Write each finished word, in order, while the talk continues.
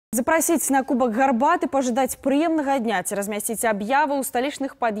Запросить на кубок гарбаты, пожидать приемного дня, разместить объявы у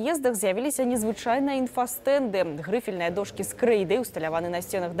столичных подъездах з'явились незвычайныя инфастэнды. Грыфельныя дошкі с крэйдай усталяваны на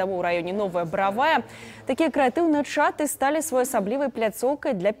стенах дамоў у раёне Новая Баравая. Такія крэатыўныя чаты стали своеасаблівай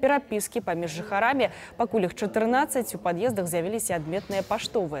пляцоўкай для перапіскі паміж жыхарамі. Пакуль их 14, у подъездах з'явились адметныя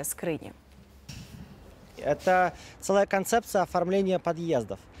паштовыя скрыни. Это целая концепция оформления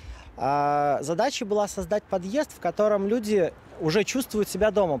подъездов. Задачей была создать подъезд, в котором люди уже чувствуют себя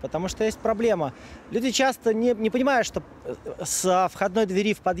дома, потому что есть проблема. Люди часто не понимают, что с входной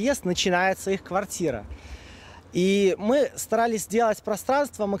двери в подъезд начинается их квартира. И мы старались сделать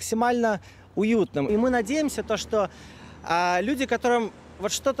пространство максимально уютным. И мы надеемся, что люди, которым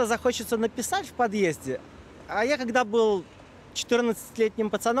вот что-то захочется написать в подъезде, а я когда был 14-летним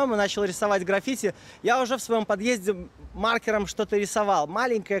пацаном и начал рисовать граффити, я уже в своем подъезде маркером что-то рисовал.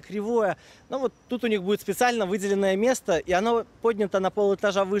 Маленькое, кривое. Но вот тут у них будет специально выделенное место, и оно поднято на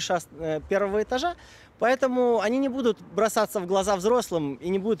полэтажа выше первого этажа. Поэтому они не будут бросаться в глаза взрослым и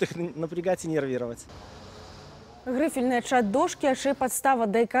не будут их напрягать и нервировать. Грыфельныя чат-дошкі яшчэ падстава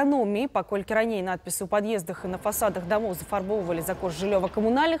да эканоміі, паколькі раней надпісы ў пад'ездах і на фасадах дамоў зафарбоўвалі за кошт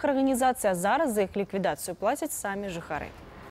жыллёва-камунальных арганізацый, а зараз за іх ліквідацыю плацяць самі жыхары.